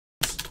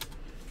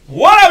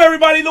What up,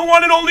 everybody? The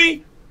one and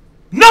only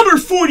number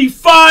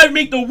 45.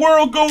 Make the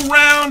world go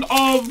round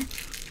of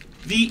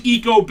the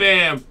Eco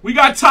Bam. We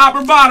got top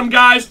or bottom,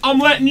 guys. I'm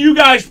letting you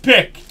guys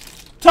pick.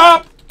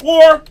 Top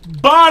or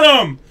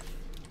bottom.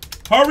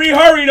 Hurry,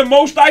 hurry. The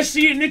most I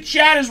see it in the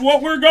chat is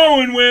what we're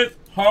going with.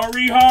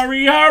 Hurry,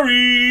 hurry,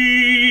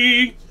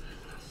 hurry.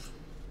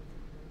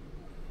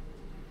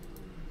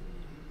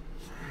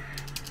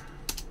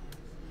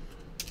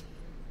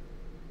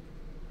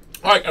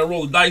 All right, gotta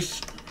roll the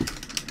dice.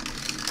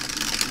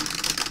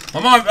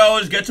 Come on,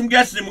 fellas, get some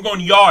guesses in. We're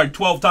going yard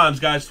 12 times,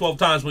 guys. 12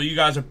 times what you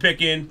guys are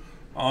picking.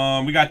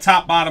 We got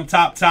top, bottom,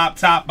 top, top,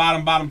 top,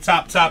 bottom, bottom,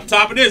 top, top.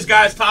 Top it is,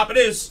 guys. Top it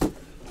is.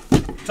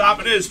 Top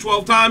it is.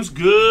 12 times.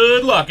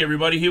 Good luck,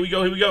 everybody. Here we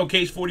go. Here we go.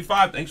 Case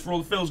 45. Thanks for all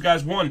the fills,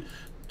 guys. 1,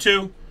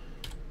 2,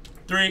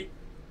 3,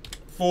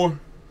 4,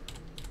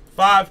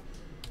 5,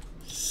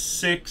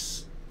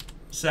 6,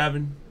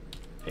 7,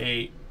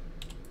 8,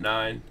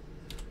 9,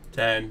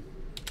 10,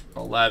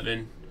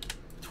 11,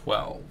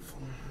 12.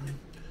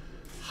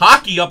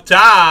 Hockey up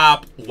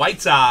top. White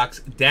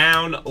Sox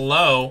down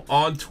low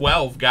on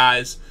 12,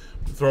 guys.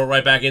 Throw it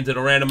right back into the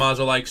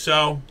randomizer like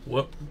so.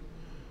 Whoop.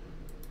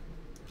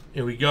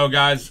 Here we go,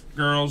 guys.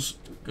 Girls,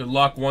 good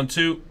luck. 1,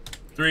 2,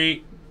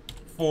 3,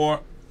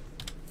 4,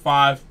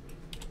 5,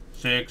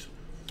 6,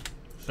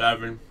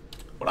 7.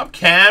 What up,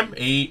 Cam?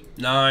 8,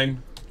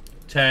 9,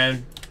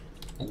 10,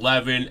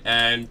 11,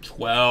 and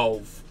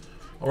 12.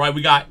 All right,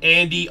 we got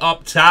Andy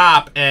up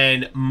top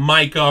and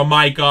Micah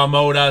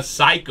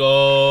Motorcycle.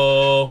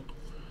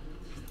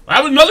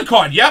 That was another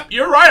card. Yep,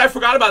 you're right. I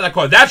forgot about that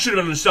card. That should have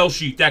been on the sell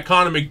sheet. That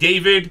Connor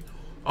McDavid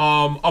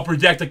Upper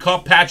Deck the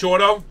Cup patch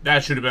auto.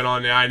 That should have been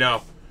on there. I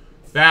know.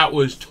 That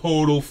was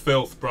total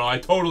filth, bro. I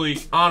totally,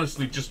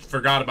 honestly, just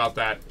forgot about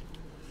that.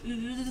 All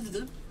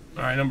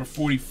right, number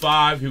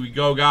 45. Here we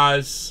go,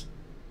 guys.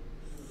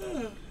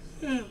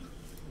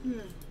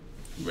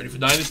 Ready for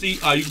Dynasty? You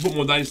can put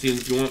more Dynasty in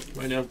if you want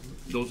right now.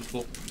 Those are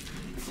full.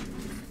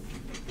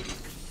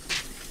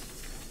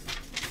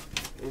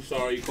 I'm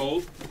sorry, you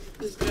cold?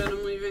 It's good.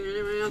 I'm leaving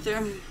anyway out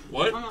there.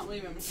 What? I'm not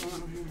leaving. I'm still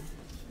out here.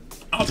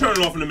 I'll turn it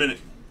off in a minute.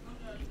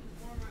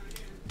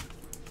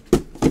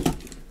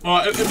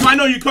 If I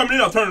know you're coming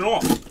in, I'll turn it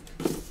off.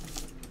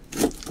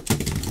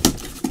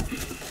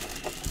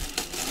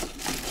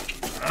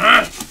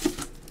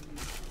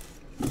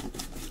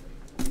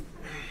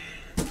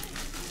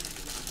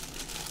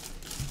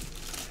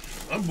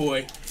 Oh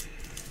boy.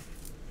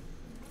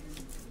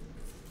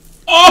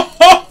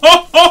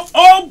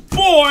 Oh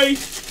boy!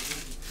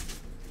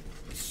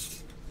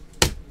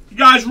 You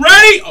guys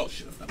ready? Oh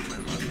shit!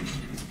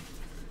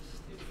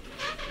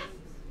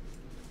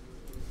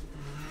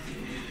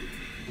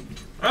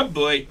 Oh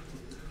boy!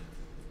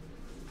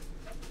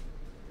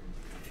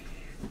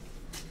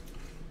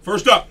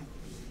 First up,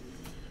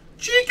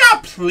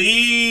 Chica,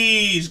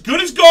 please.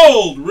 Good as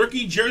gold.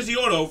 Rookie jersey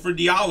auto for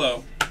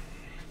Diallo.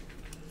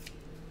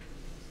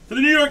 For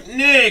the New York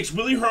Knicks,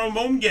 Willie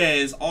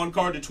Hernangomez on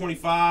card to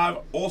 25.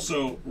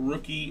 Also,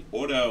 rookie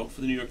auto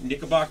for the New York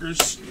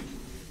Knickerbockers.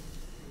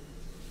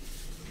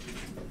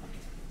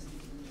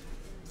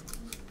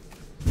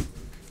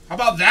 How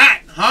about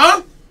that,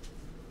 huh?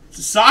 It's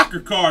a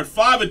soccer card.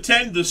 5 of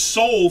 10, the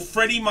soul,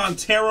 Freddie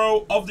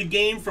Montero of the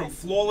game from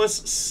Flawless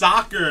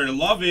Soccer.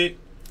 Love it.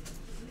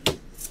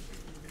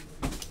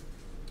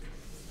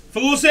 For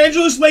the Los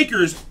Angeles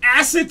Lakers,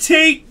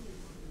 acetate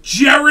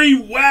Jerry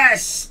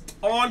West.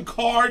 On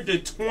card to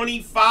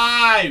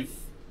 25.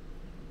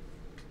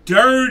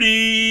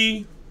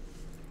 Dirty.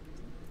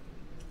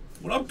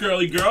 What up,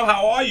 girly girl?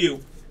 How are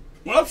you?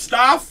 What up,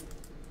 Staff?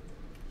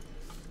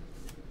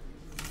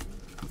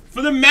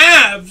 For the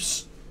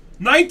Mavs,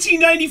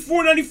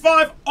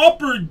 1994-95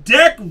 Upper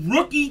Deck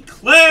Rookie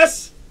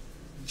Class,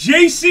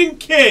 Jason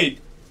Kidd.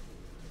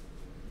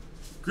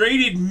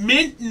 Graded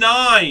mint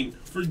 9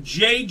 for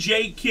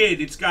JJ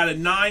Kidd. It's got a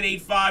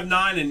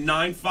 9.859 and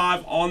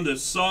 9.5 on the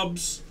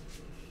subs.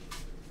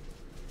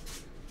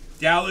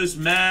 Dallas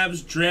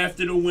Mavs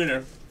drafted a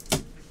winner.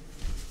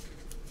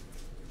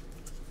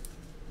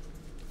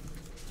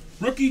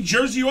 Rookie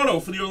jersey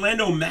auto for the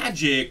Orlando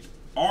Magic.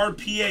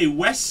 RPA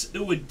Wes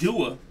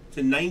Iwudu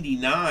to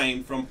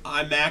 99 from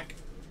iMac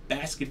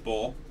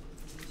Basketball.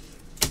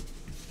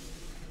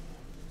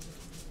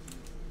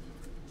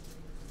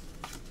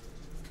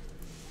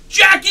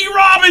 Jackie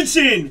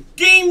Robinson.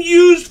 Game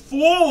used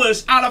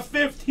flawless out of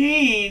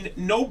 15.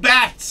 No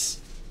bats.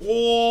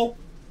 All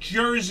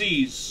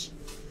jerseys.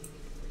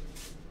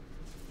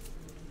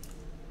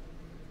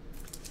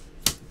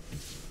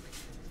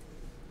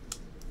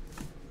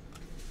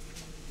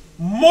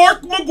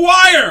 Mark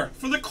McGuire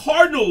for the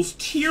Cardinals,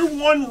 Tier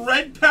 1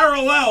 Red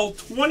Parallel,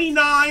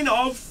 29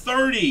 of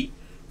 30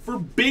 for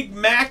Big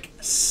Mac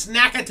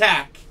Snack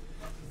Attack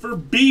for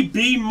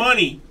BB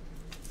Money.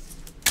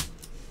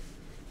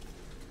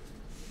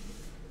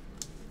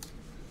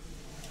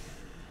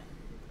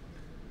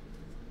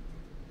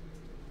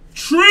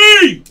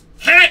 Tree!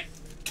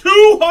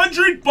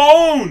 200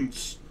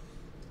 bones!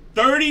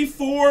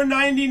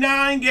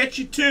 $34.99 get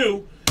you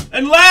 2.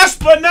 And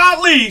last but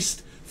not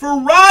least, for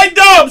Ride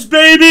Dubs,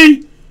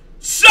 baby.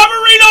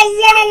 Severino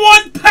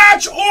 101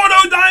 patch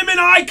auto diamond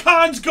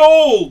icons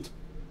gold.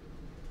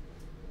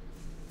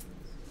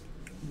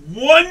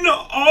 1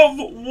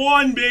 of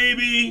 1,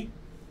 baby.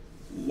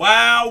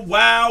 Wow,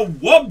 wow,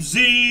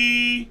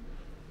 whoopsie.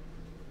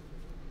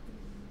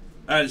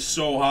 That is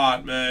so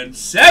hot, man.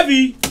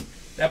 Sevy.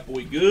 That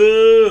boy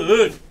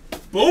good.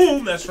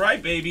 Boom. That's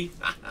right, baby.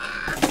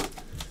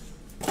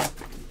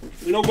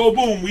 We don't go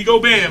boom. We go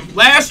bam.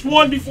 Last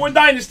one before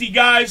Dynasty,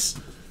 guys.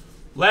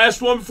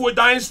 Last one before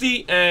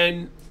Dynasty.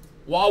 And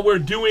while we're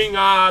doing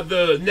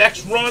the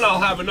next run, I'll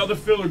have another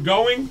filler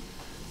going.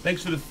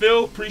 Thanks for the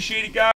fill. Appreciate it, guys.